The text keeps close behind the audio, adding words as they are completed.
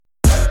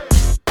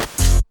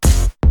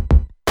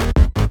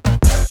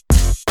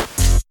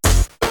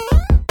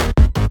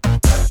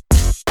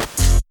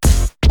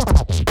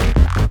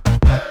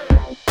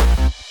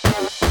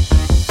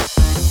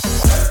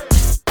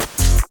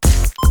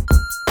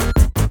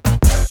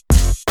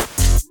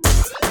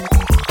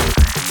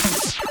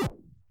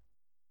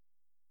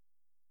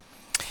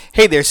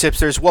Hey there,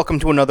 Sipsters. Welcome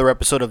to another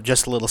episode of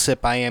Just a Little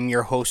Sip. I am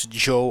your host,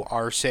 Joe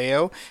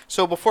Arceo.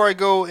 So before I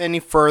go any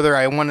further,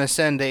 I want to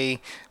send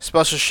a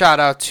special shout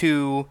out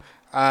to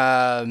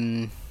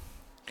my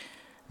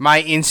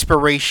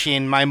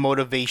inspiration, my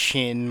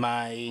motivation,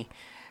 my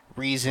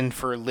reason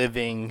for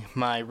living,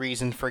 my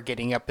reason for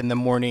getting up in the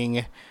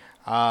morning.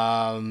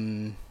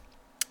 The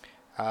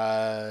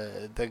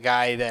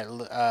guy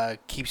that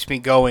keeps me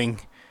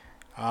going.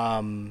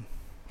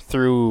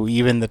 Through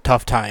even the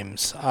tough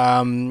times.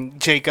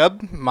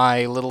 Jacob,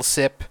 my little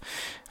sip,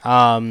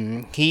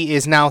 he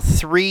is now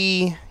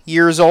 3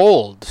 years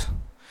old.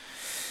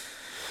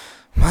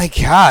 My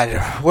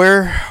God,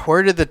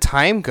 where did the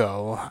time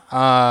go?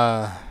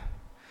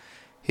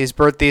 His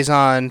birthday's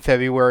on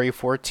February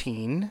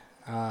 14,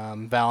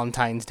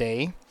 Valentine's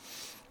Day.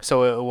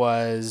 So it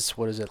was,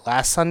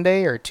 last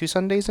Sunday or 2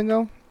 Sundays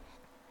ago?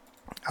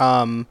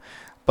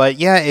 But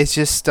yeah, it's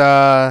just,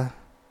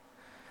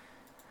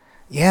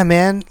 yeah,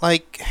 man,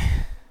 like,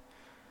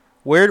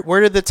 where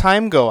did the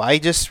time go? I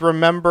just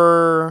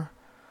remember,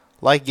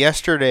 like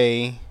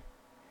yesterday,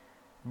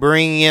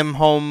 bringing him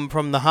home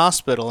from the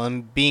hospital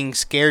and being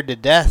scared to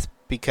death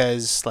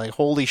because, like,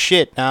 holy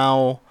shit,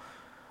 now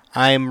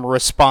I'm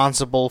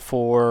responsible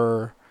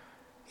for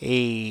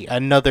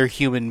another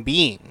human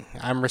being.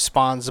 I'm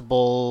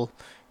responsible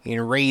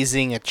in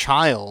raising a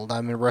child.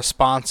 I'm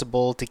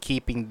responsible to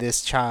keeping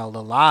this child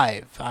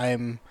alive.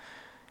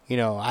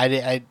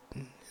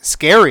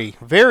 Scary,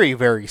 very,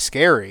 very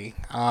scary.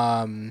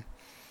 And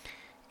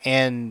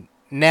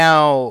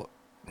now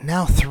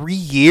 3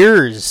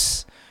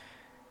 years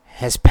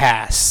has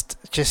passed.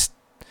 Just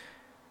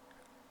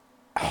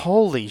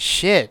holy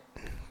shit.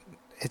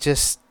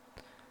 It's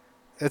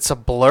a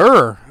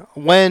blur.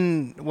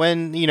 When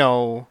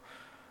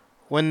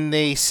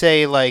they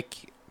say,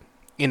 like,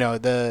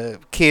 the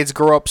kids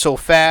grow up so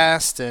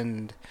fast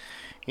and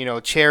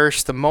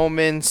cherish the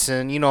moments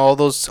and all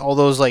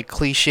those like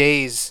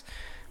cliches.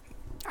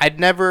 I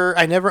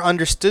never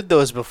understood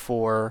those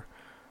before,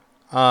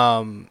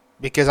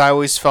 because I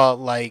always felt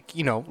like,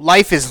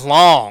 life is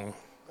long,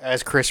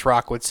 as Chris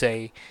Rock would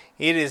say.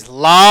 It is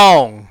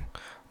long,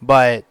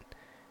 but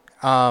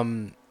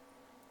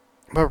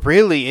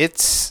really,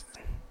 it's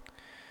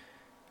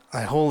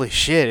like, holy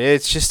shit,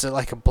 it's just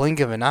like a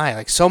blink of an eye.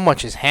 Like, so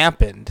much has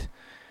happened,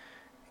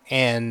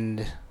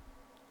 and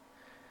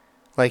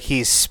like,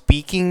 he's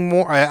speaking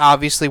more.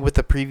 Obviously, with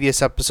the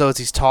previous episodes,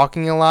 he's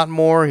talking a lot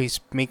more. He's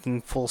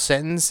making full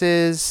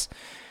sentences.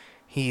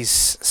 He's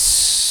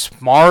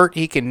smart.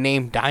 He can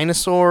name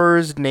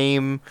dinosaurs,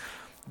 name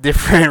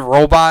different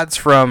robots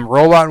from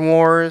Robot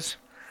Wars.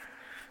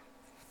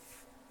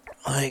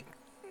 Like,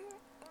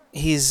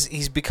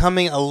 he's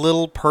becoming a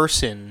little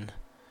person.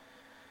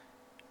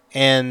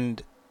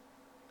 And,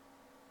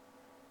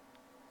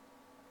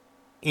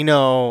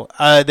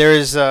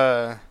 there's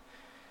a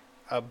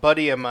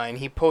buddy of mine.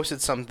 He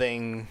posted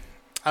something.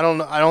 I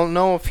don't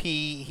know if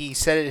he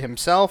said it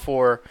himself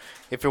or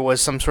if it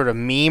was some sort of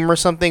meme or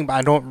something, but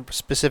I don't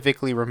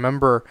specifically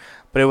remember.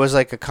 But it was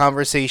like a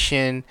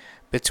conversation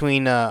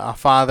between a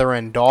father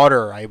and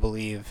daughter, I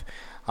believe.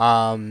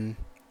 And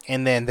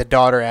then the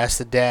daughter asked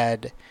the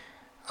dad,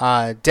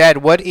 "Dad,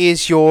 what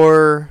is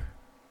your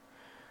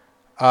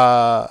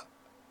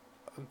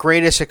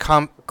greatest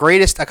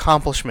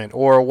accomplishment,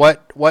 or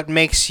what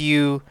makes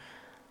you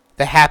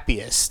the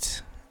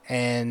happiest?"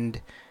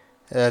 And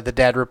the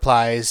dad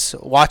replies,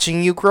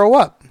 "Watching you grow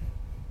up."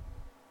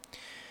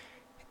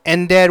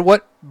 "And Dad,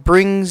 what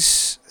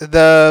brings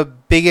the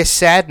biggest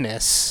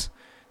sadness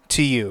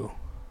to you?"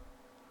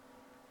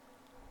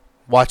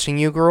 "Watching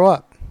you grow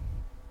up."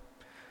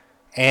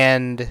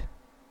 And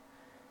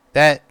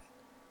that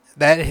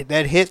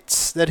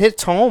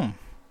hits home.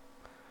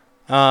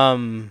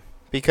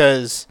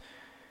 Because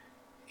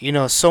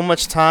so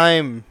much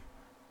time.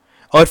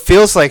 Oh, it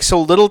feels like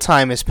so little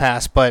time has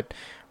passed, but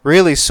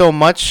really so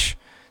much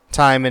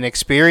time and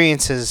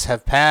experiences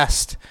have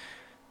passed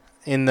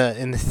in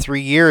the 3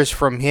 years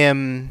from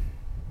him,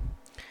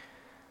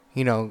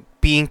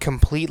 being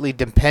completely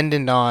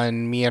dependent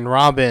on me and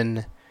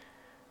Robin,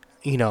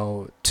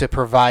 to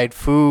provide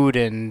food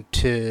and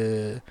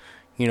to,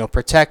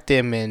 protect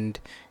him and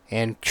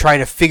try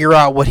to figure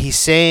out what he's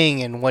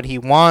saying and what he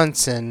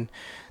wants, and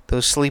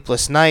those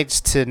sleepless nights,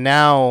 to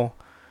now,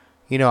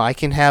 I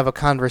can have a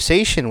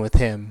conversation with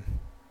him.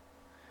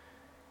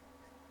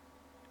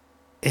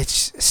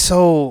 It's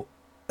so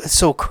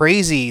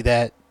crazy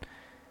that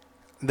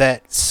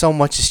so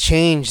much has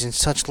changed in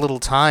such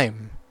little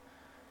time.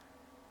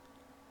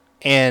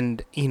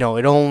 And,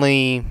 it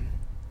only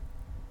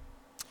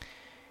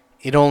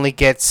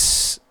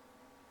gets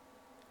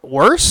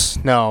worse?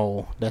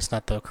 No, that's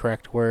not the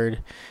correct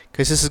word.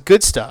 Because this is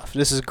good stuff.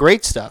 This is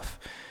great stuff.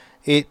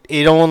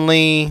 It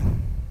only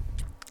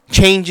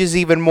changes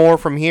even more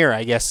from here,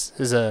 I guess,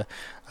 is a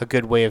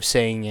good way of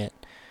saying it.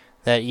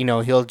 That,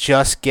 he'll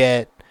just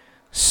get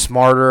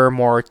smarter,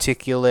 more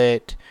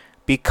articulate,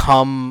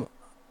 become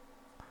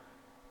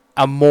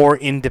a more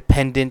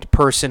independent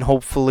person,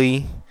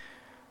 hopefully.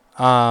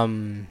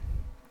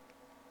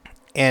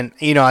 And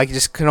I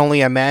just can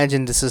only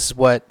imagine this is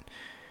what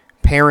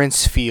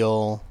parents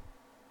feel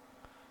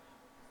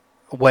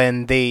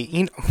when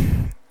they,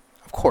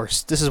 of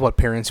course, this is what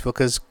parents feel,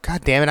 because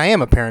god damn it, I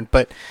am a parent.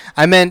 But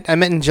I meant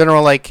in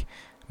general, like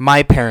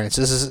my parents.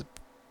 This is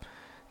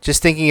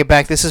just thinking it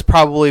back. This is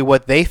probably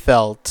what they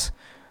felt,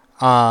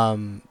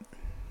 um,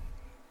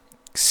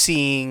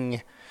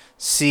 seeing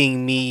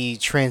me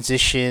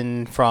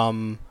transition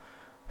from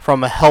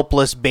a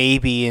helpless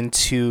baby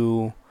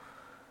into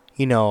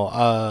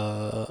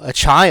a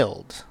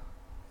child.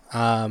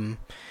 And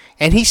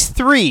he's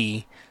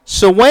 3.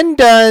 So when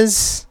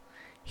does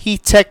he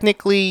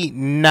technically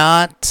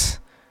not?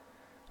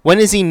 When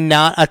is he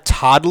not a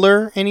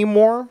toddler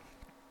anymore?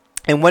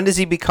 And when does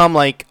he become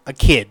like a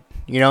kid?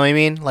 You know what I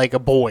mean? Like a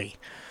boy.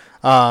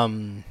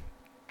 When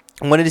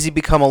does he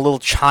become a little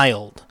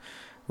child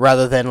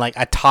rather than like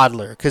a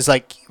toddler? Because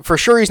like for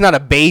sure he's not a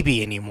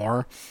baby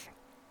anymore.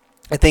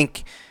 I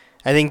think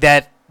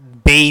that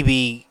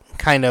baby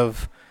kind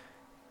of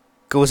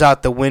goes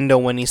out the window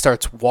when he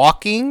starts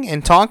walking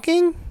and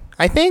talking.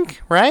 I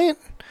think, right?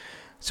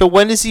 So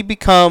when does he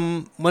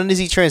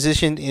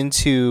transition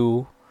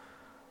into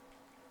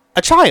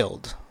a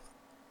child?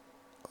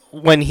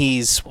 When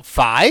he's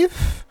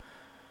 5?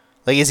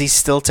 Like, is he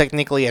still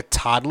technically a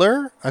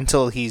toddler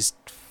until he's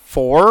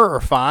 4 or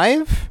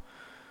 5?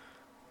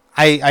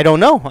 I don't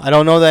know. I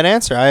don't know that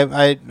answer.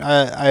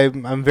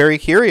 I'm very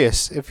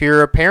curious. If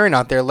you're a parent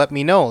out there, let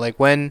me know. Like,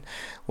 when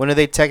do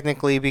they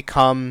technically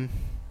become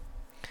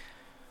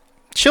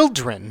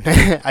children?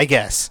 I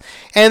guess.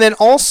 And then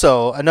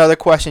also another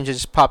question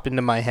just popped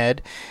into my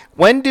head.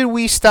 When did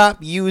we stop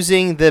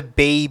using the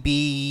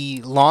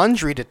baby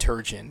laundry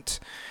detergent?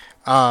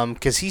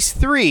 Because he's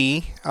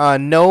 3.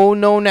 No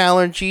known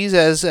allergies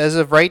as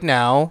of right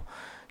now.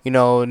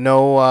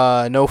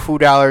 No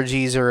food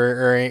allergies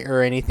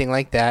or anything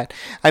like that.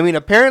 I mean,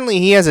 apparently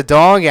he has a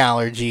dog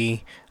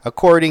allergy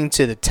according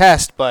to the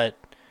test, but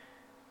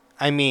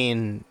I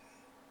mean,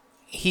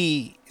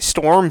 he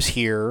storms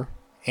here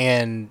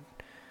and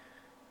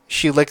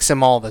she licks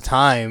him all the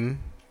time,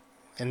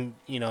 and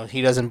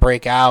he doesn't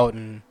break out,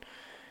 and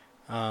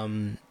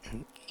her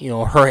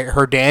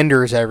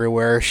dander's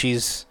everywhere.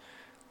 She's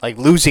like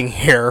losing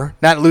hair,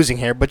 not losing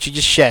hair, but she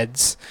just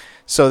sheds.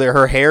 So that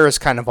her hair is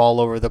kind of all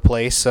over the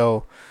place.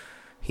 So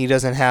he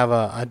doesn't have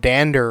a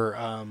dander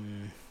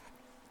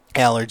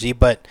allergy,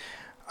 but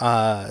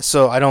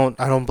so I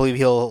don't believe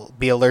he'll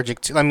be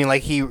allergic to. I mean,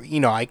 like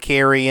I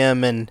carry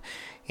him and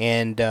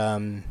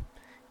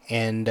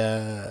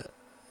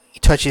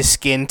touch his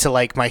skin to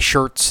like my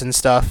shirts and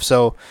stuff.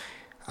 So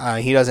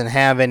he doesn't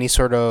have any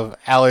sort of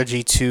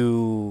allergy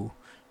to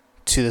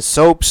the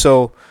soap.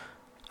 So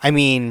I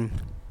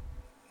mean,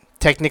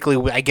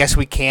 technically, I guess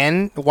we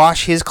can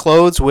wash his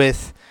clothes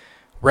with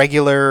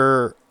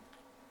regular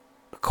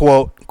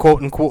quote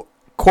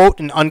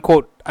and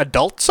unquote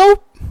adult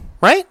soap,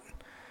 right?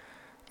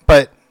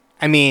 But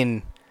I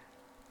mean,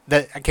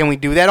 can we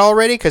do that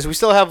already? Because we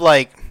still have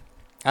like,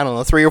 I don't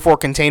know, 3 or 4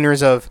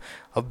 containers of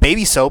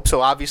baby soap. So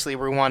obviously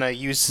we want to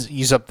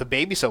use up the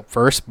baby soap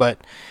first. But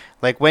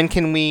like, when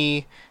can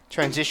we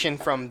transition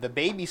from the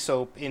baby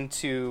soap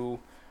into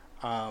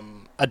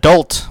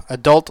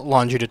adult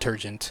laundry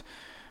detergent?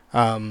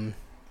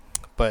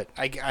 But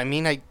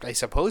I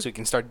suppose we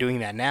can start doing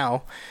that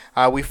now.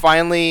 We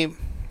finally,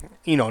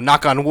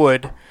 knock on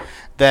wood,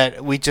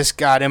 that we just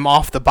got him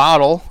off the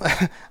bottle.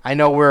 I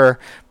know we're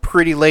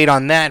pretty late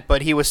on that,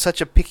 but he was such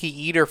a picky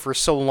eater for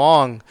so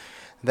long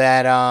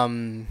that,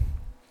 I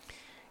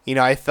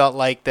felt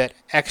like that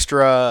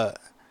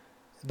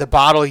the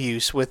bottle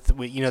use with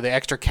the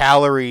extra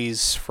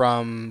calories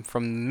from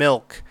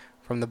milk,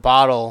 from the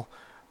bottle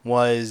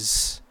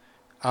was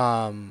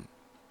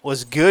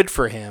good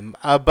for him.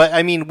 But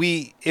I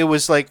mean, it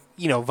was like,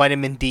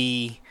 vitamin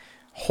D,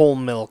 whole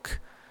milk,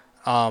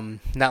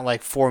 not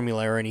like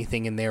formula or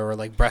anything in there, or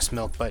like breast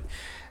milk. But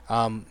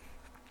so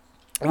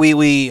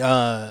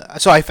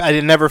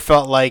I never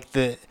felt like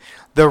the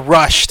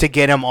rush to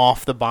get him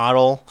off the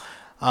bottle,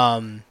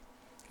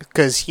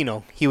 because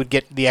he would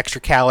get the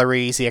extra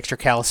calories, the extra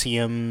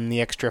calcium,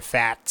 the extra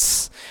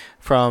fats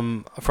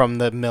from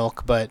the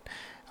milk. But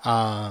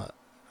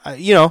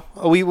we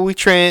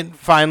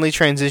finally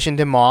transitioned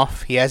him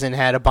off. He hasn't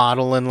had a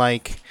bottle in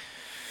like,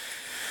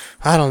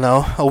 I don't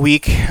know, a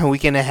week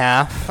and a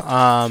half.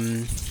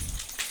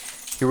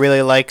 He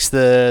really likes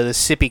the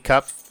sippy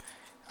cup.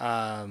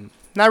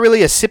 Not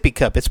really a sippy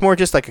cup. It's more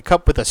just like a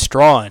cup with a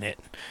straw in it.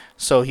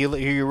 So he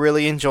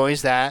really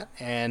enjoys that,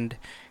 and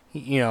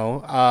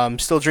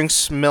still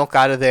drinks milk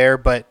out of there,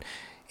 but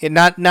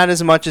not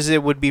as much as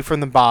it would be from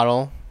the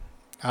bottle.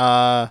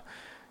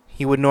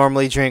 He would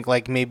normally drink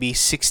like maybe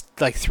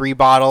 3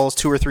 bottles,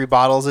 2 or 3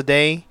 bottles a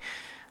day.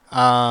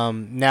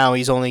 Now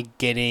he's only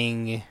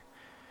getting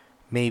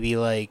maybe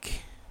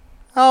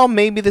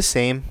maybe the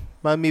same,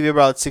 but maybe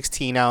about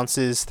 16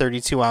 ounces,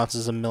 32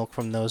 ounces of milk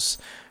from those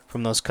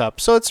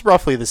cups. So it's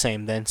roughly the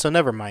same then. So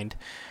never mind.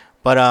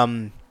 But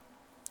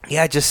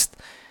yeah, just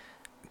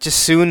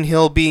soon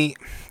he'll be.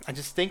 I'm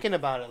just thinking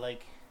about it.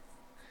 Like,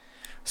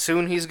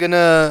 soon he's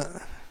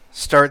gonna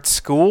start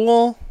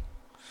school.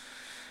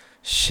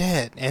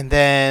 Shit. And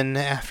then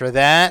after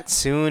that,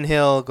 soon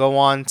he'll go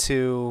on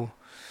to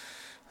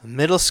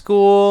middle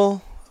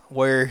school,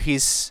 where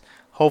he's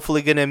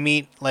hopefully gonna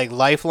meet like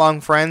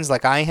lifelong friends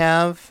like I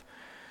have.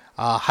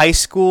 High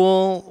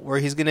school, where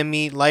he's gonna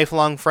meet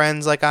lifelong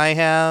friends like I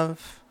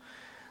have.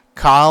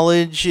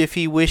 College, if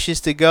he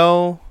wishes to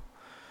go.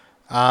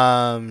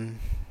 Yeah,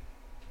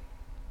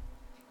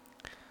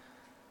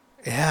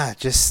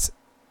 just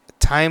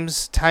time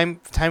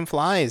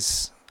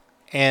flies,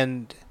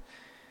 and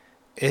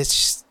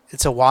it's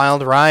a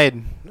wild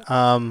ride.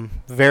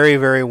 Very,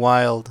 very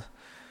wild.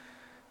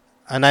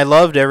 And I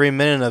loved every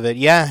minute of it.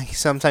 Yeah, he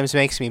sometimes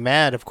makes me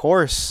mad, of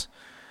course.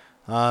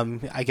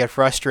 I get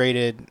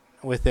frustrated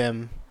with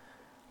him,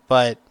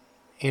 but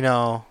you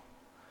know,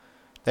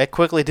 that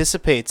quickly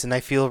dissipates, and I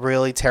feel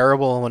really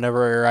terrible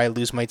whenever I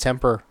lose my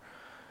temper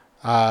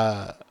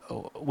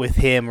with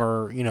him,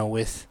 or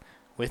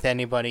with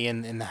anybody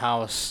in the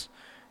house,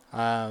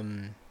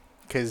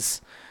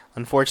 because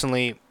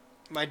unfortunately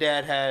my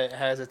dad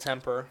has a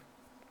temper,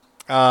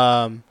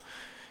 and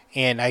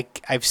I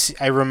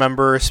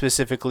remember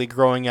specifically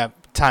growing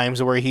up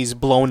times where he's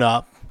blown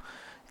up,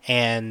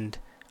 and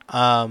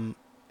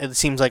it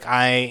seems like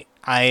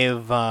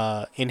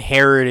I've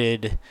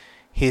inherited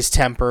his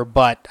temper,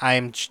 but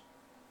I'm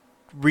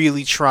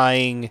really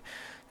trying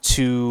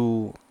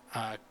to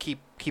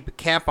keep a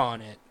cap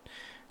on it.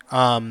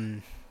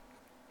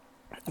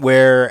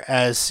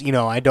 Whereas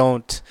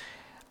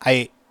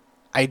I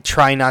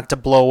try not to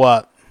blow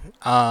up.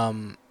 I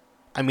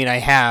mean, I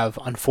have,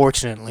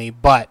 unfortunately,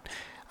 but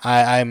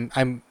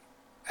I'm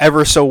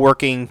ever so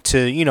working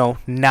to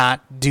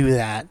not do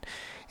that.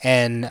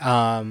 And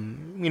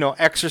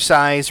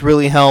exercise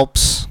really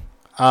helps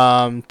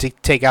to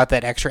take out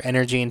that extra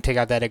energy and take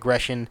out that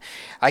aggression.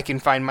 I can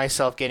find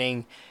myself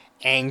getting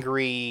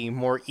angry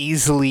more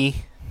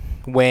easily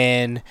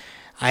when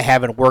I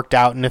haven't worked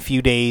out in a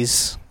few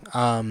days.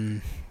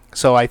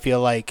 So I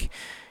feel like,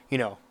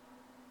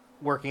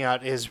 working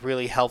out has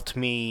really helped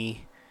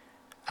me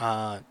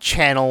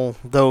channel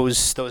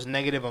those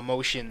negative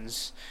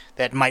emotions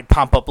that might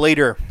pop up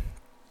later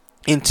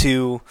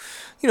into,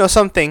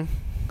 something.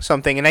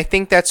 And I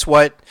think that's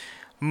what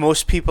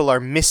most people are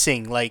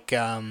missing. Like,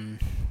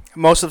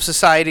 most of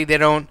society, they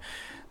don't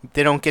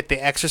get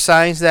the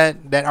exercise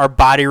that our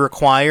body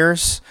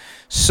requires.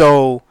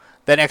 So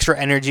that extra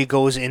energy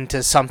goes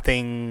into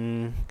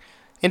something.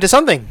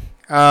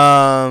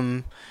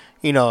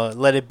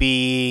 Let it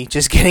be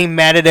just getting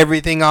mad at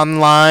everything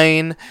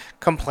online,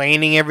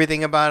 complaining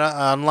everything about it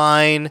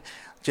online,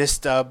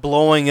 just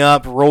blowing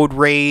up, road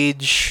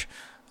rage,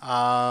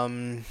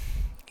 freaking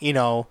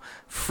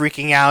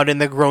out in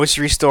the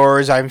grocery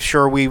stores. I'm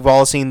sure we've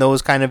all seen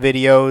those kind of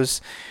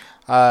videos.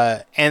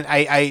 And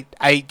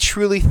I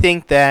truly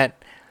think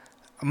that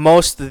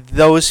most of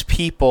those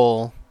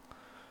people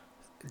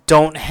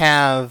don't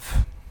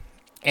have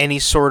any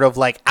sort of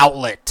like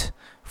outlet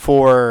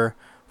for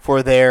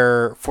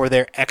their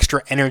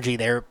extra energy,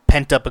 their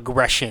pent up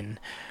aggression.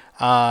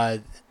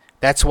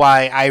 That's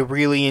why I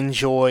really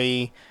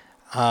enjoy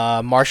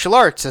martial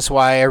arts. That's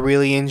why I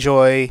really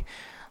enjoy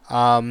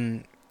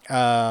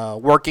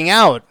working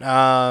out,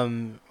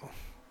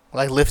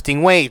 like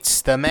lifting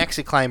weights, the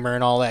maxi climber,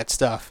 and all that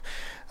stuff.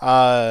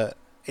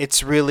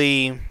 It's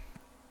really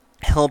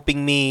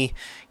helping me,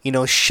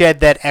 shed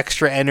that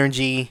extra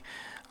energy,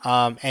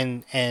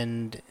 and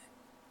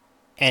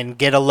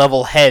get a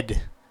level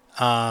head.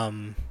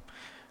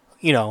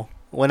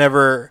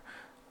 Whenever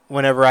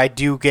I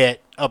do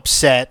get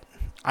upset,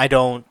 I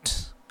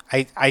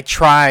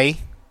try.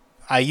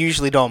 I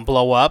usually don't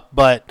blow up,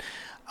 but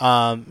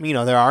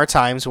there are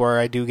times where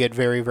I do get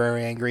very,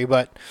 very angry.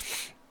 But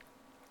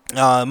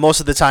most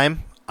of the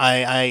time,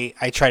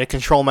 I try to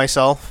control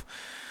myself,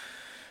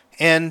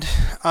 and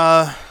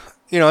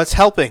it's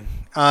helping.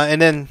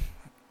 And then,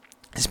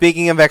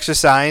 speaking of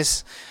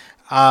exercise,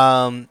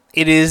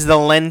 it is the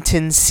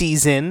Lenten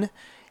season,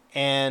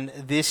 and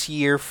this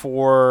year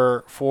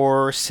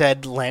for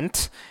said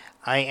Lent,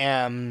 I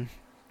am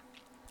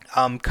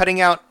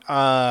cutting out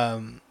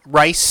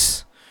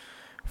rice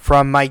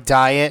from my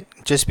diet,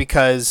 just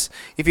because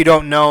if you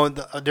don't know,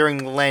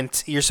 during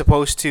Lent you're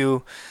supposed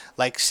to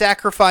like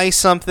sacrifice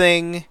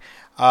something.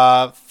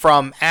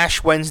 From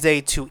Ash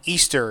Wednesday to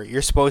Easter,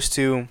 you're supposed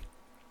to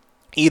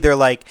either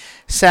like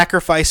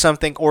sacrifice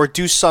something or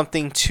do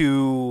something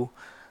to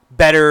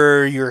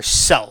better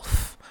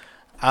yourself.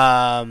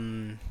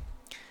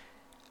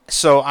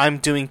 So I'm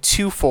doing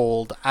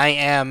twofold. I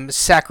am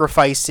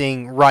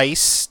sacrificing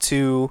rice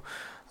to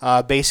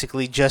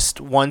basically just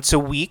once a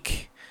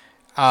week.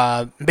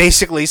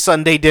 Basically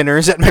Sunday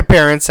dinners at my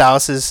parents'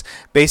 house is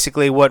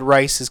basically what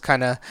rice has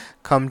kind of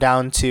come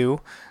down to.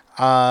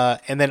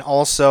 And then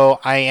also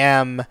I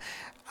am,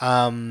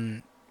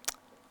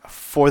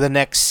 for the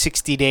next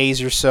 60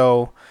 days or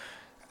so,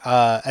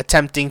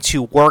 attempting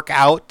to work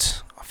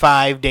out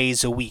 5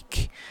 days a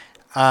week.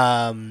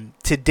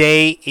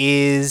 Today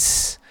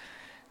is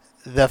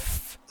the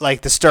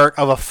start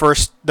of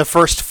the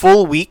first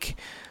full week.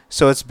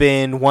 So it's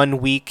been 1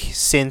 week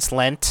since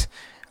Lent.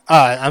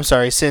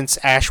 Since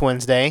Ash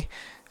Wednesday.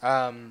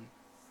 And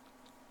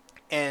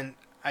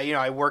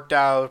I worked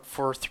out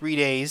for 3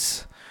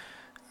 days.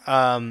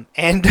 And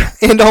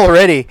and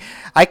already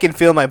I can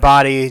feel my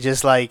body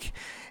just like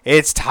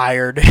it's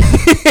tired.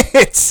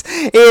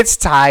 it's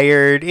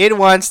tired. It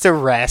wants to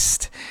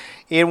rest.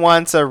 It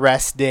wants a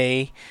rest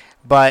day.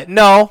 But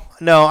no,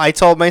 I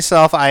told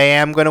myself I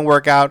am going to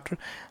work out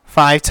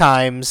 5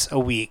 times a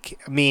week,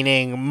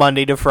 meaning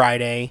Monday to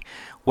Friday.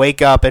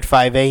 Wake up at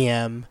 5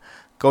 a.m.,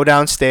 go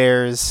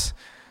downstairs,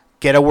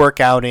 get a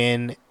workout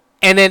in,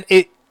 and then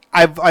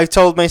I've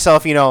told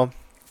myself,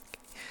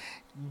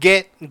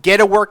 get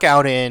a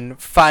workout in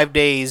 5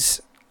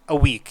 days a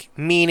week,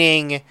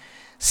 meaning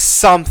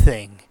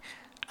something.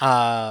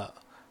 The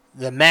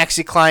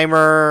maxi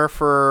climber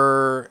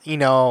for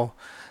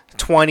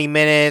 20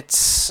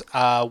 minutes,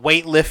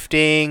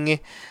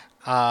 weightlifting,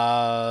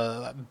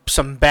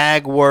 some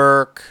bag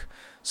work,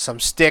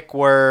 some stick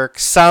work,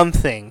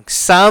 something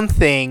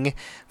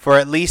for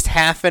at least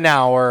half an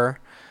hour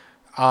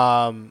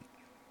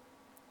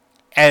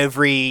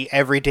every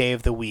day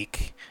of the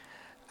week.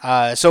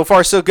 So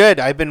far, so good.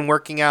 I've been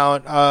working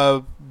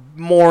out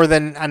more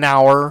than an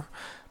hour.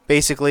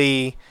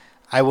 Basically,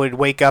 I would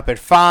wake up at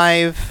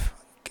 5,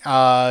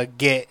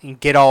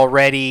 get all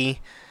ready,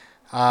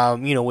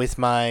 with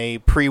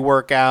my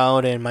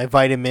pre-workout and my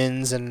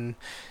vitamins and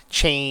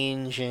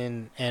change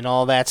and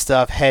all that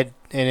stuff. Head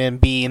and then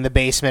be in the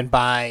basement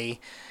by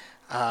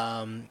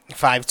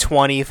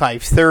 5:20,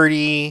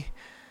 5:30.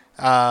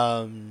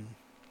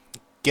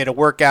 Get a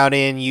workout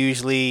in,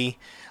 usually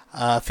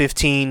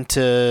 15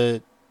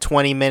 to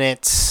 20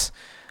 minutes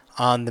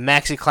on the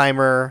maxi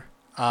climber.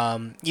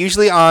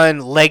 Usually on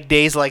leg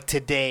days like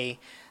today,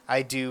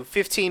 I do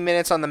 15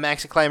 minutes on the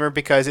maxi climber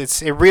because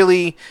it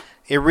really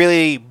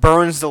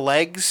burns the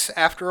legs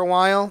after a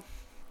while.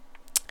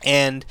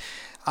 And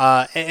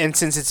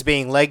since it's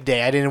being leg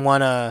day, I didn't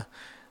want to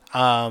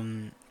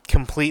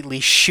completely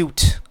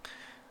shoot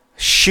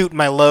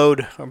my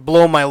load or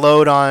blow my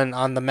load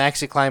on the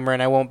maxi climber,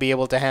 and I won't be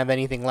able to have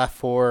anything left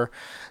for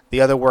the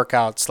other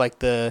workouts like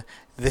the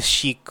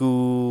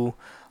shiku,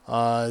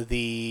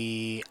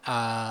 the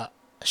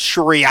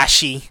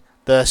shuriashi,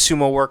 the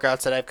sumo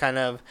workouts that I've kind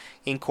of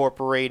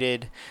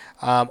incorporated.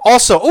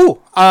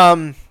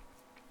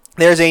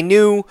 There's a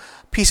new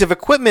piece of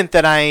equipment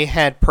that I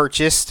had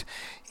purchased.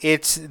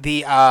 It's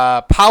the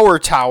power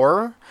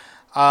tower.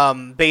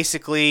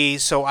 Basically,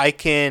 so I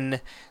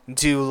can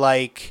do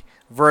like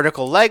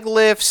vertical leg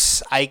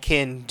lifts. I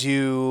can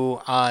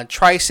do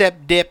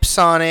tricep dips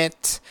on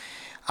it.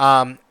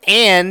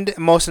 And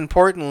most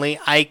importantly,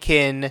 I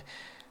can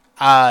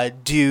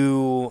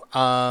do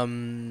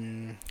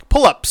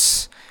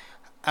pull-ups.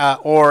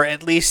 Or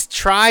at least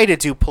try to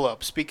do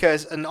pull-ups,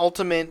 because an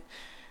ultimate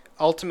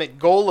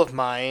goal of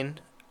mine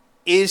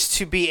is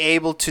to be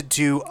able to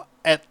do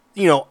a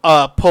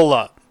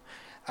pull-up.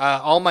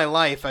 All my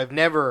life, I've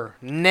never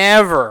been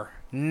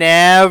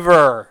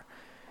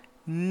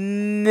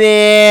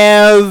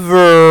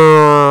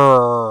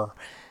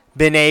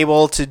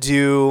able to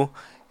do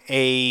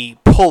a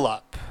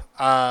pull-up.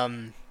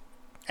 And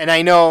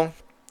I know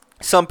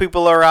some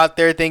people are out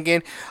there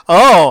thinking,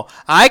 oh,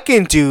 I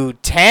can do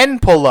 10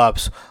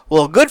 pull-ups.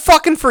 Well, good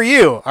fucking for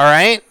you,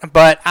 alright?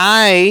 But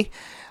I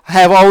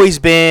have always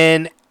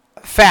been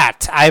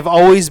fat. I've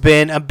always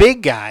been a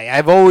big guy.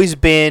 I've always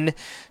been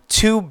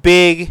too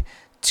big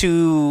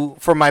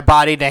for my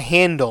body to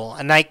handle,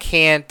 and I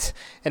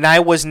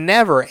was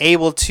never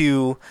able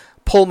to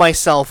pull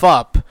myself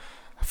up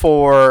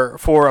for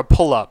a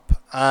pull-up.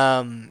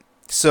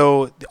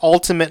 So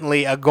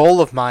ultimately, a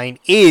goal of mine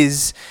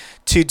is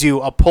to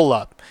do a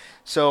pull-up.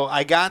 So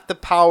I got the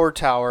power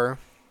tower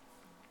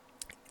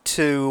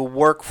to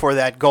work for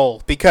that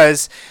goal,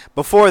 because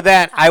before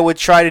that I would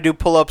try to do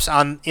pull-ups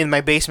in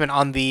my basement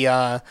on the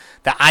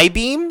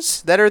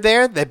I-beams that are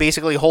there that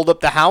basically hold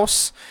up the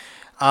house.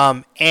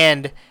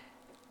 And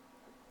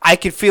I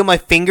could feel my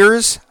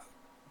fingers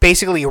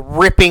basically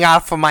ripping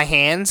off of my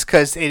hands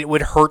because it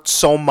would hurt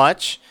so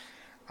much.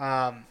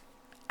 I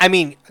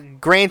mean,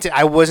 granted,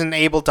 I wasn't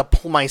able to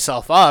pull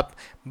myself up,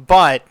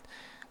 but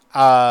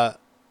the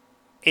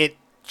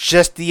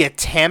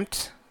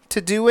attempt to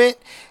do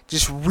it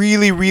just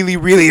really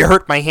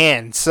hurt my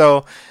hands.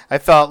 So I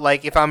felt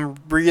like if I'm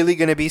really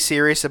going to be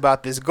serious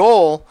about this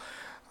goal,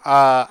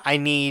 I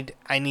need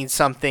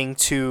something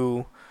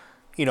to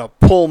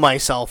pull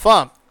myself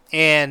up.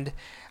 And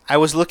I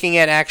was looking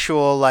at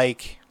actual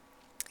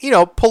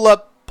pull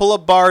up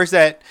bars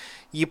that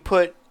you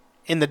put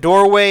in the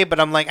doorway, but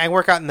I'm like, I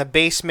work out in the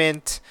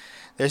basement.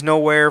 There's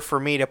nowhere for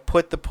me to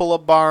put the pull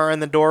up bar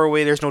in the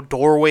doorway. There's no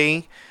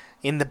doorway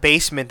in the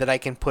basement that I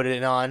can put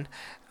it on.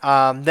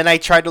 Then I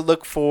tried to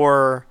look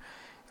for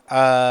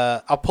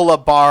a pull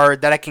up bar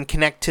that I can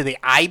connect to the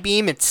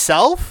I-beam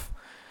itself.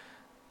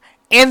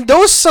 And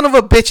those son of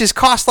a bitches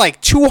cost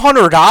like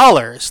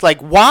 $200. Like,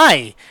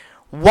 why?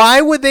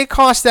 Why would they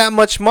cost that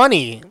much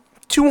money?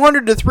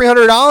 $200 to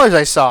 $300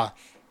 I saw.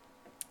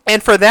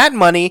 And for that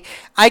money,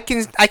 I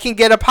can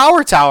get a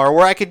power tower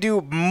where I could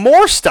do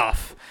more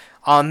stuff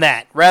on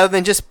that rather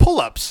than just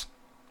pull-ups.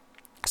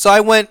 So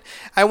I went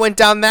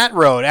down that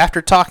road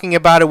after talking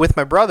about it with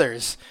my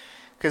brothers,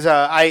 because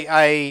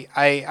I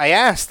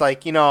asked,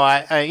 like,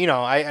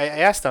 I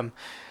asked them,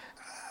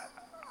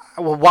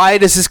 well, why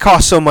does this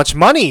cost so much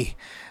money?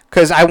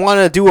 Because I want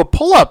to do a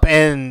pull-up,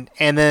 and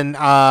then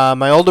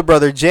my older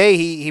brother Jay,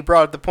 he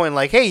brought up the point,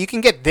 like, hey, you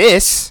can get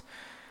this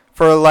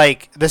for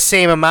like the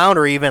same amount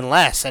or even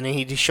less, and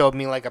he just showed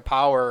me like a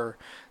power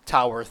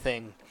tower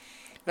thing,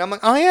 and I'm like,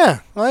 oh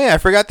yeah, I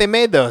forgot they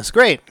made those.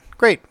 Great,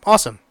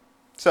 awesome.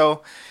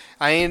 So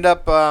I ended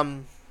up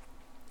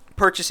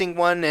purchasing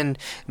one, and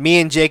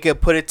me and Jacob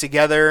put it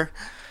together.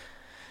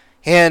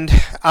 And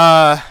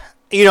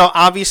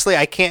obviously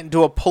I can't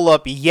do a pull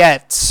up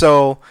yet,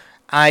 so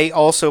I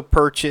also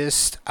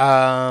purchased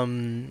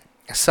some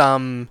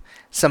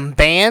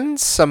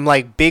bands, some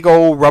like big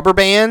old rubber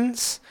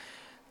bands,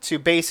 to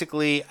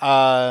basically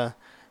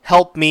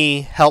help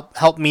me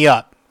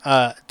up,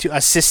 to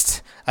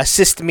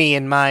assist me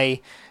in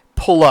my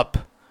pull up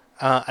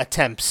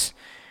attempts.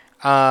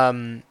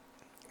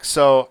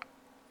 So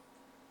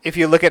if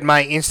you look at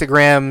my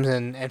Instagrams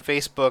and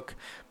Facebook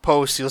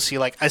posts, you'll see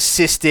like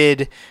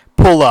assisted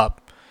pull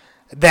up.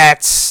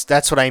 That's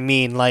what I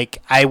mean.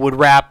 Like, I would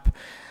wrap,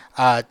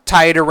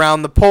 tie it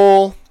around the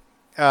pole,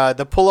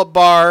 the pull up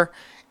bar,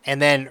 and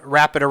then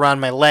wrap it around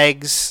my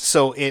legs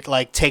so it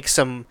like takes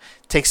some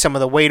of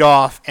the weight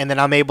off, and then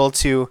I'm able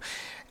to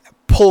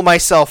pull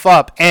myself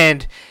up.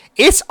 And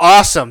it's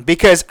awesome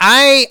because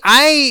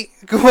I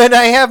when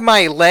I have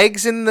my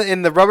legs in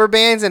the rubber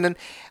bands and then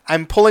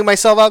I'm pulling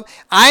myself up,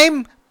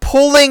 I'm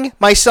pulling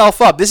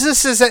myself up. This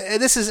is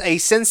a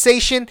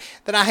sensation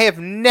that I have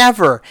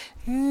never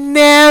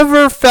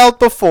felt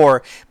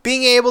before.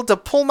 Being able to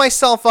pull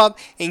myself up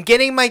and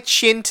getting my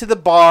chin to the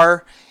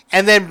bar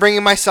and then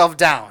bringing myself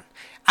down.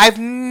 I've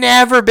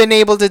never been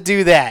able to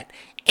do that.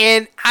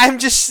 And I'm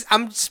just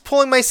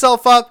pulling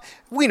myself up,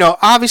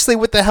 obviously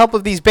with the help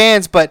of these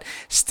bands, but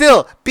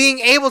still being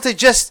able to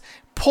just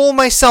pull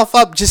myself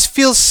up just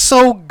feels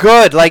so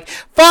good. Like,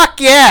 fuck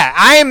yeah,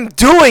 I am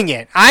doing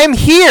it. I'm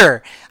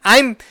here.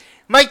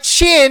 My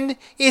chin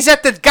is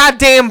at the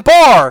goddamn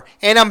bar,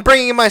 and I'm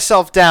bringing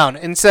myself down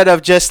instead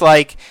of just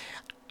like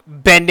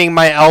bending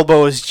my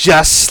elbows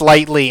just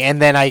slightly,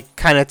 and then I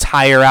kind of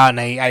tire out and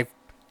I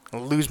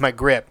lose my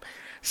grip.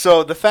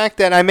 So the fact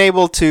that I'm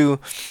able to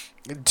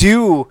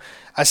do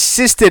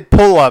assisted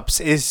pull-ups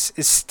is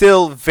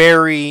still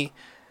very,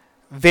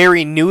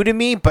 very new to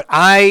me, but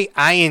I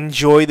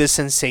enjoy the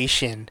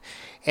sensation,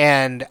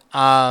 and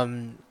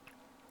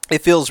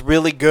it feels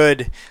really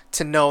good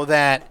to know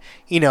that,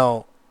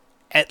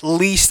 at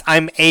least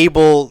I'm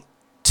able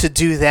to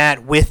do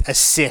that with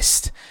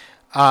assist.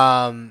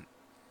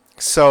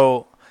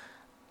 So,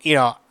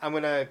 I'm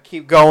going to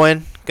keep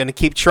going, going to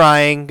keep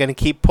trying, going to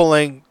keep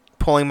pulling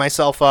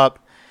myself up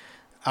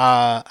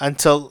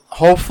until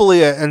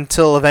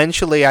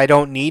eventually I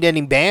don't need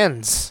any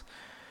bands.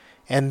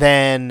 And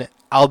then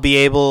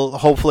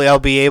hopefully I'll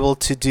be able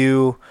to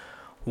do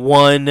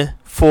one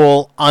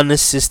full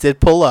unassisted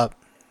pull-up.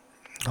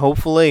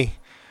 Hopefully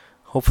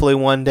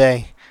one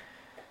day.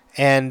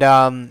 And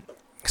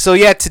so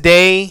yeah,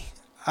 today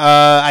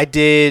I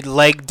did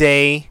leg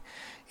day.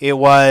 It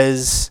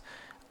was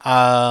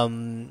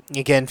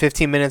again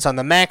 15 minutes on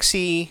the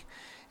maxi,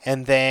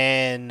 and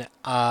then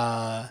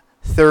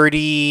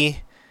 30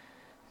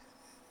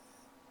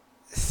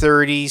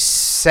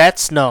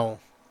 sets. No,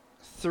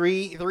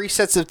 three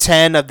sets of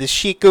 10 of the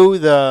Shiku,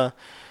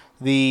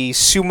 the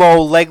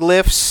sumo leg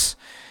lifts,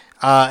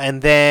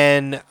 and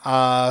then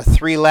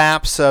 3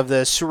 laps of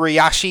the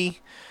Surayashi,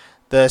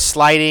 the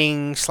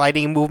sliding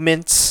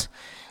movements,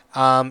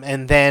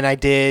 and then I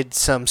did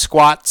some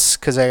squats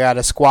because I got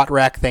a squat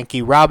rack. Thank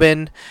you,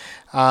 Robin.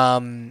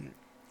 And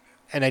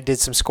I did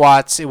some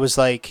squats. It was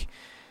like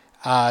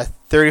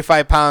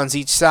 35 pounds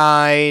each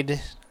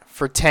side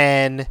for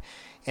 10,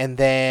 and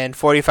then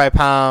 45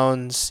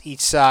 pounds each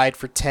side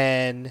for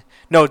 10.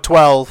 No,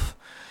 12.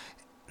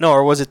 No,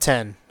 or was it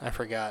 10? I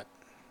forgot.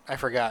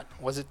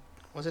 Was it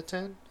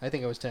 10? I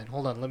think it was 10.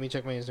 Hold on, let me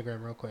check my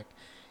Instagram real quick.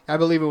 I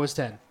believe it was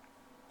 10.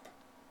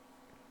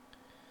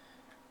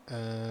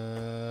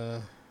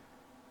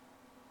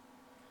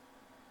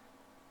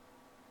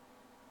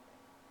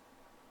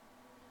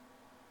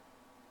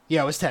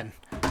 Yeah, it was 10.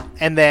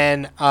 And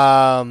then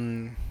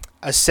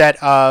a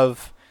set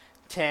of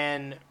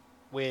 10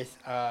 with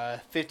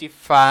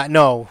 55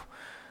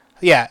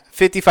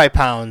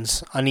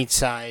 pounds on each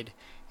side.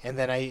 And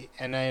then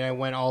I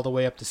went all the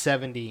way up to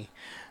 70,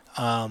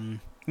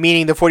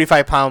 meaning the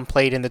 45-pound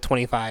plate and the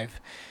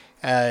 25.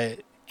 And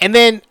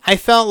then I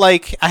felt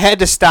like I had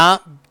to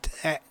stop.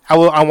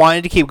 I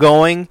wanted to keep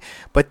going,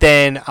 but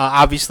then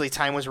obviously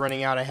time was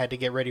running out. I had to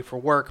get ready for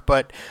work,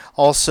 but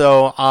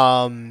also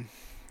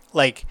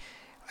like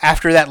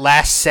after that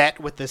last set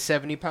with the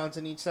 70 pounds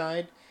on each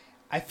side,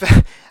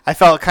 I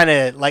felt kind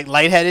of like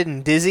lightheaded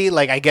and dizzy.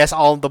 Like I guess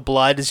all the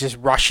blood is just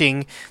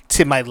rushing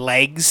to my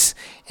legs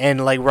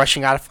and like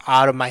rushing out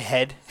of my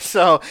head.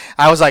 So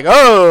I was like,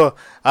 oh,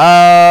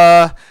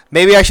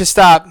 maybe I should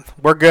stop.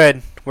 We're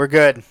good. We're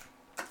good.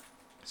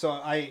 So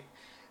I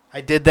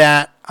did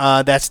that.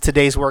 That's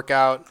today's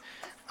workout.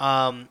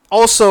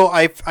 Also,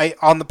 I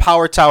on the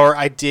power tower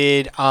I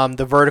did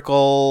the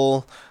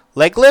vertical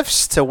leg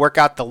lifts to work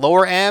out the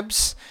lower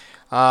abs.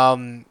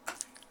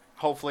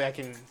 Hopefully I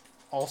can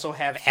also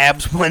have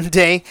abs one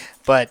day,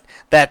 but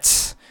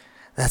that's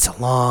a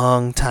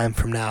long time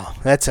from now.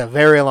 That's a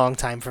very long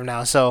time from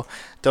now. So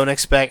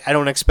I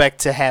don't expect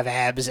to have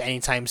abs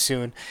anytime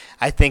soon.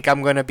 I think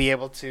I'm going to be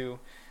able to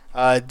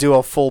do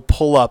a full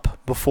pull up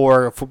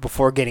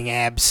before getting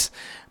abs.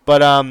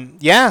 But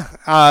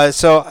yeah.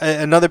 So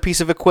another piece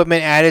of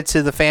equipment added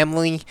to the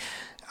family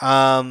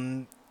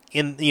in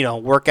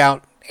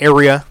workout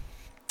area.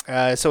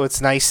 So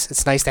it's nice.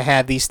 It's nice to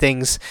have these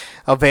things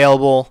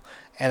available,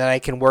 and that I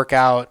can work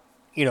out,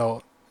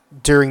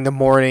 during the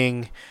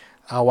morning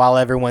while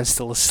everyone's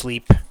still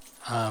asleep,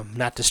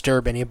 not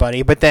disturb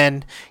anybody. But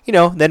then,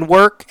 then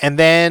work, and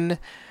then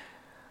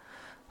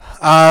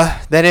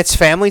it's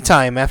family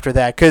time after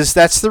that. Because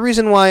that's the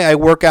reason why I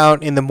work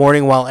out in the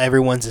morning while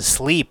everyone's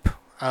asleep.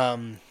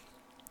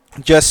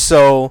 Just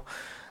so,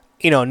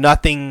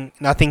 nothing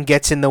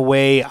gets in the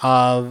way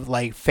of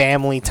like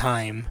family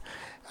time.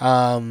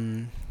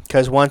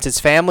 Because once it's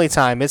family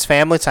time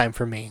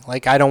for me.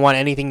 Like, I don't want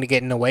anything to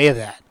get in the way of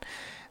that.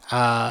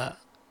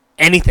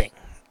 Anything.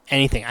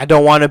 I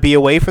don't want to be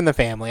away from the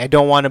family. I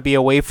don't want to be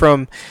away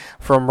from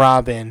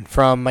Robin,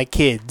 from my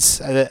kids.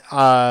 They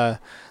are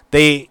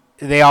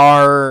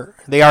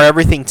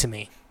everything to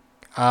me.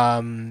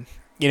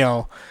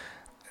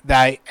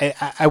 That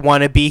I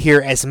want to be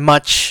here as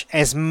much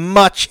as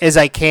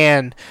I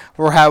can,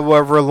 for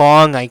however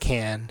long I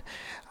can.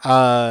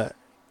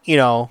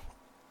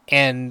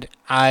 And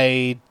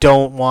I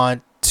don't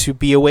want to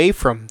be away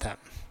from them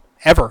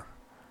ever.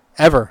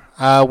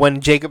 When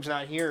Jacob's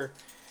not here,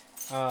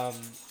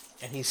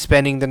 and he's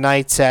spending the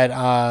nights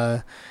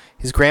at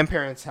his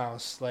grandparents'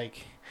 house,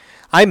 like,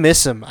 I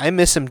miss him. I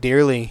miss him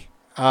dearly.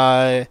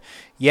 Yeah,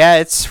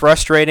 it's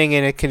frustrating,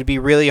 and it can be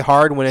really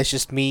hard when it's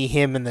just me,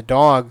 him, and the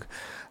dog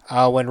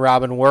when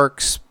Robin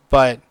works.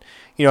 But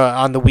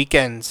on the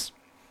weekends.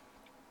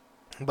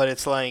 But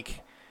it's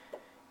like,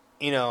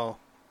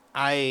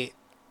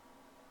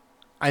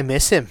 I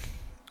miss him.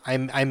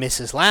 I miss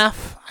his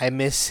laugh. I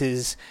miss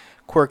his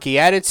quirky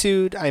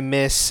attitude. I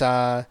miss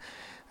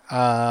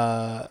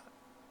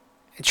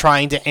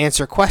trying to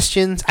answer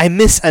questions. I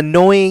miss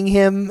annoying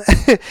him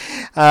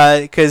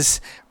because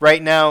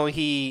right now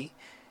he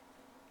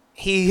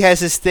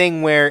has this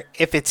thing where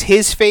if it's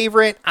his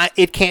favorite,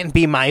 it can't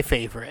be my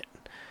favorite,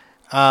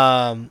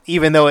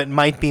 even though it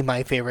might be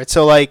my favorite.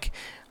 So like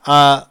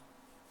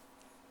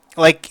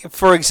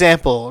for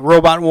example,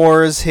 Robot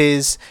Wars,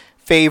 his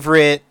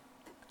favorite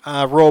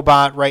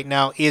robot right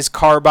now is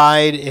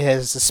Carbide. It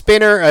has a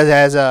spinner. It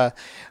has a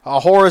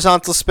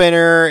horizontal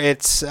spinner.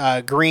 It's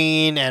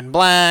green and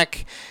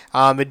black.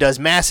 It does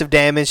massive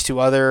damage to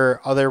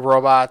other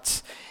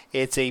robots.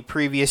 It's a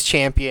previous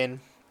champion,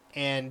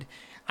 and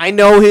I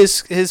know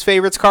his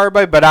favorite's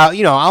Carbide, but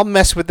I'll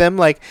mess with them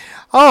like,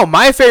 oh,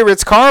 my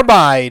favorite's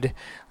Carbide.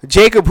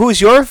 Jacob,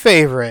 who's your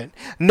favorite?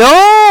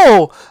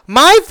 No!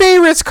 My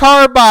favorite's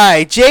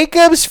Carbide.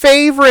 Jacob's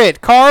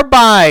favorite,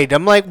 Carbide.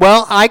 I'm like,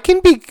 well,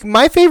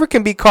 my favorite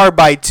can be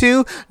Carbide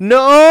too.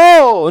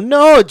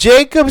 No,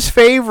 Jacob's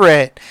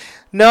favorite.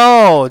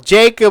 No,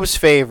 Jacob's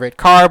favorite,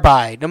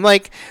 Carbide. I'm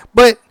like,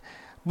 but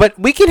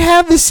we can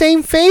have the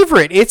same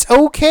favorite. It's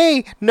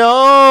okay.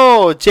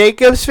 No,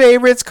 Jacob's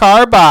favorite's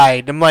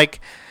Carbide. I'm like,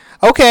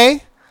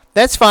 okay,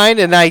 that's fine.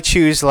 And I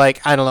choose,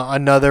 like, I don't know,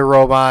 another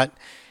robot.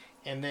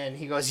 And then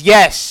he goes,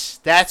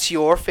 yes, that's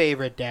your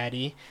favorite,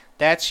 Daddy.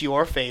 That's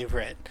your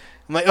favorite.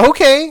 I'm like,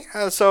 okay,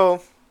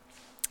 so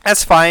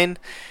that's fine.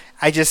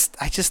 I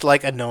just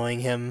like annoying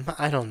him.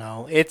 I don't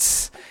know.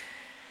 It's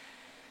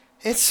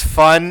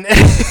fun.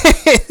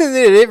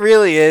 It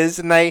really is.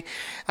 And I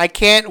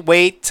can't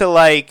wait to,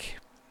 like,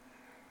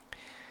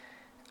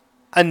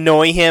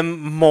 annoy him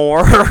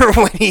more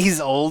when he's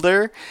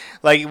older.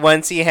 Like,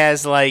 once he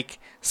has, like,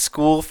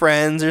 school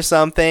friends or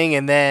something,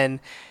 and then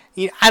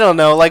I don't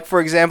know, like,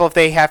 for example,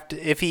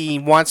 if he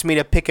wants me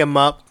to pick him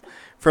up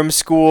from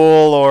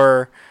school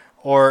or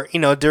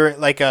during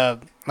like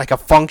a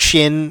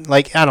function,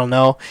 like, I don't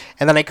know,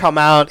 and then I come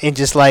out in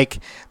just like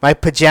my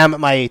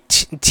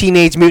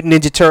Teenage Mutant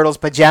Ninja Turtles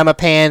pajama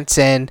pants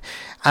and,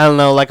 I don't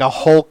know, like a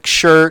Hulk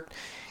shirt,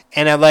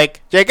 and I'm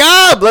like,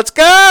 Jacob, let's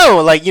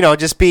go, like,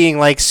 just being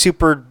like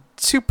super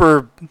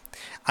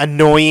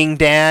annoying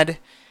dad.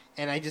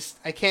 And I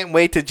can't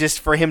wait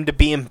for him to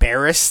be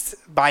embarrassed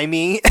by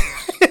me.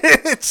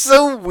 It's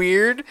so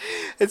weird.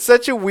 It's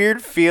such a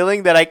weird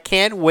feeling that I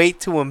can't wait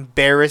to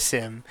embarrass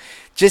him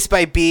just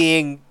by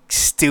being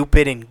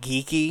stupid and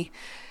geeky.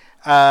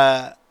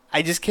 I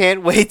just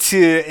can't wait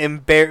to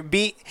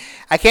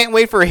I can't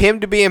wait for him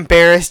to be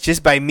embarrassed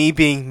just by me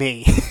being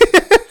me.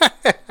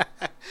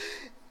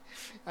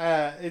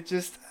 It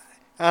just,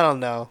 I don't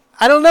know.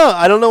 I don't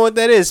know what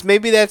that is.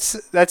 Maybe that's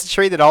a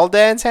trait that all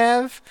dads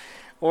have,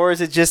 or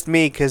is it just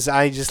me? Because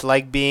I just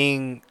like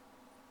being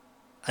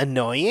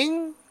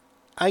annoying,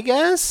 I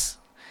guess.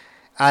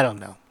 I don't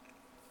know.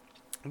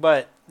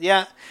 But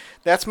yeah,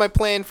 that's my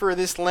plan for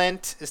this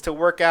Lent, is to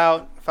work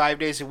out 5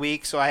 days a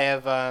week. So I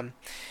have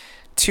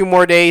 2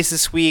 more days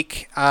this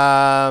week.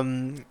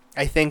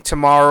 I think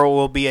tomorrow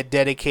will be a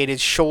dedicated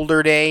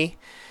shoulder day.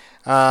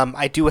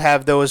 I do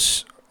have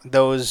those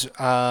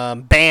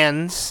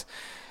bands,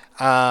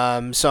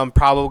 so I'm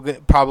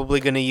probably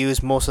going to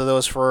use most of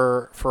those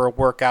for a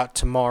workout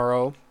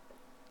tomorrow.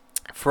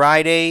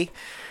 Friday,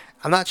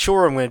 I'm not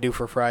sure what I'm going to do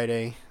for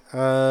Friday.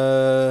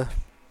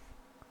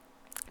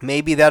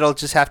 Maybe that'll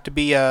just have to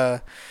be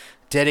a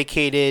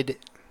dedicated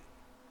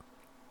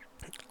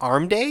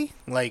arm day,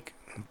 like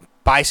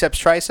biceps,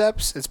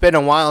 triceps. It's been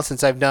a while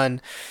since I've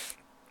done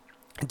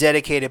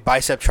dedicated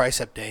bicep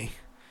tricep day,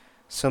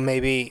 so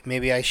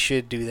maybe I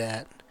should do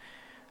that.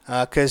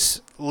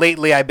 Because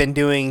lately I've been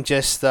doing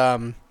just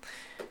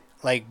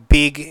like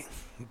big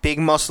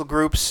muscle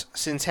groups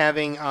since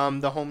having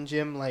the home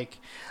gym, like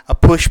a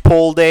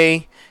push-pull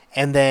day,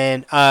 and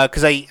then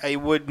because I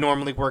would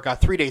normally work out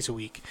 3 days a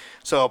week,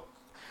 so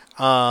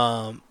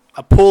a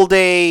pull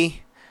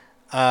day,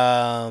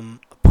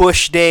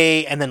 push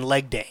day, and then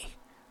leg day.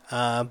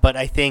 But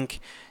I think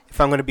if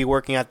I'm going to be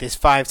working out this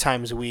 5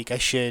 times a week, I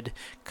should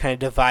kind of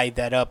divide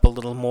that up a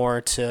little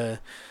more to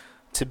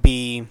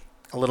be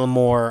a little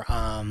more,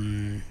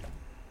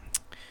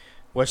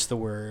 what's the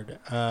word?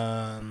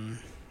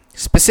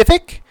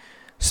 Specific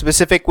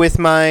with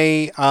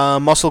my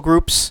muscle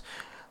groups,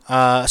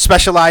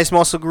 specialized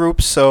muscle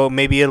groups. So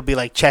maybe it'll be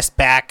like chest,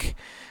 back,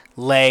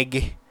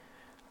 leg,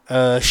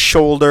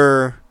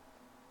 shoulder,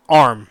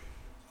 arm.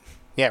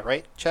 Yeah,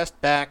 right? Chest,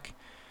 back,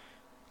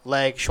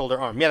 leg, shoulder,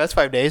 arm. Yeah, that's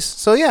 5 days.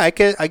 So yeah, I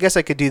guess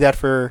I could do that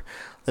for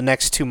the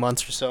next 2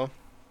 months or so.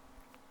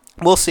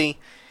 We'll see.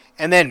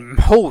 And then,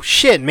 oh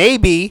shit,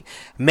 maybe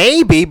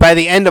by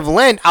the end of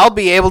Lent, I'll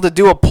be able to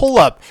do a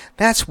pull-up.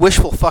 That's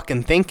wishful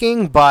fucking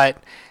thinking,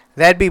 but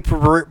that'd be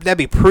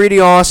pretty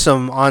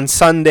awesome on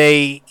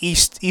Sunday,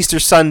 Easter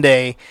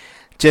Sunday,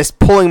 just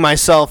pulling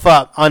myself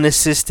up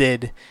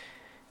unassisted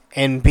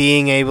and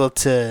being able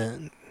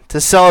to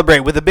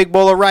celebrate with a big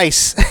bowl of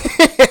rice.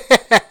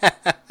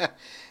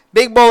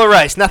 Big bowl of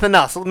rice, nothing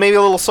else. Maybe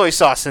a little soy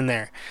sauce in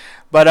there.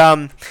 But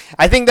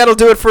I think that'll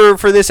do it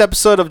for this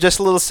episode of Just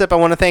a Little Sip. I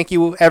want to thank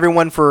you,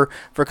 everyone, for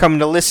coming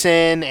to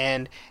listen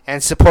and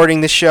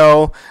supporting the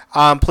show.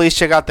 Please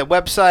check out the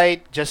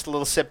website,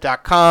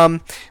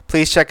 justtalittlesip.com.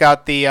 Please check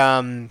out the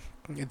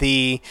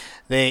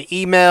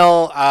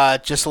email,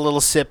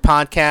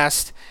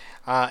 justtalittlesippodcast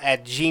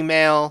at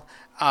Gmail.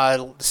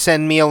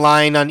 Send me a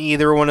line on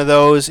either one of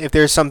those. If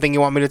there's something you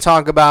want me to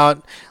talk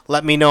about,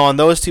 let me know on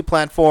those 2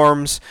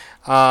 platforms.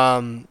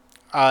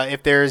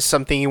 If there's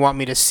something you want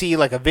me to see,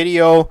 like a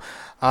video,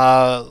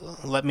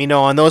 let me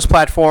know on those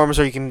platforms,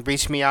 or you can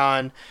reach me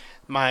on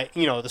my,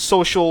 the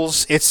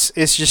socials. It's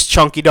just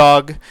Chunky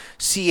Dog,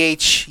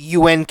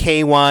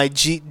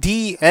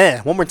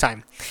 CHUNKYD. One more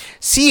time,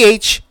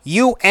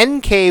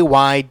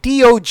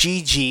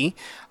 CHUNKYDOGG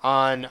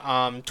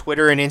on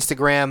Twitter and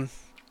Instagram.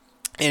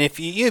 And if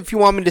you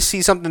want me to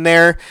see something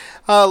there,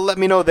 let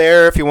me know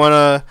there. If you want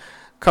to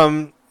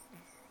come,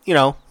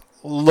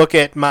 look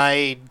at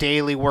my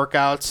daily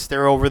workouts,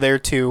 they're over there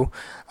too.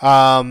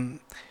 So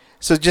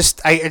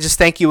I just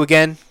thank you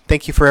again.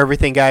 Thank you for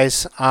everything,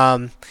 guys.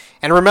 And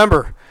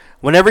remember,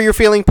 whenever you're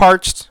feeling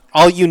parched,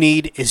 all you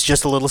need is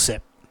just a little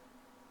sip.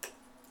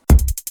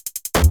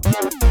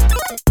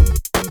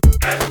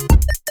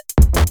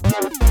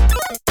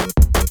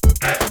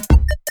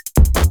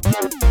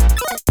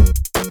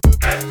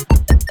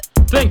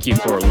 Thank you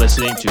for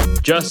listening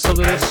to Just a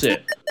Little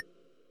Sip.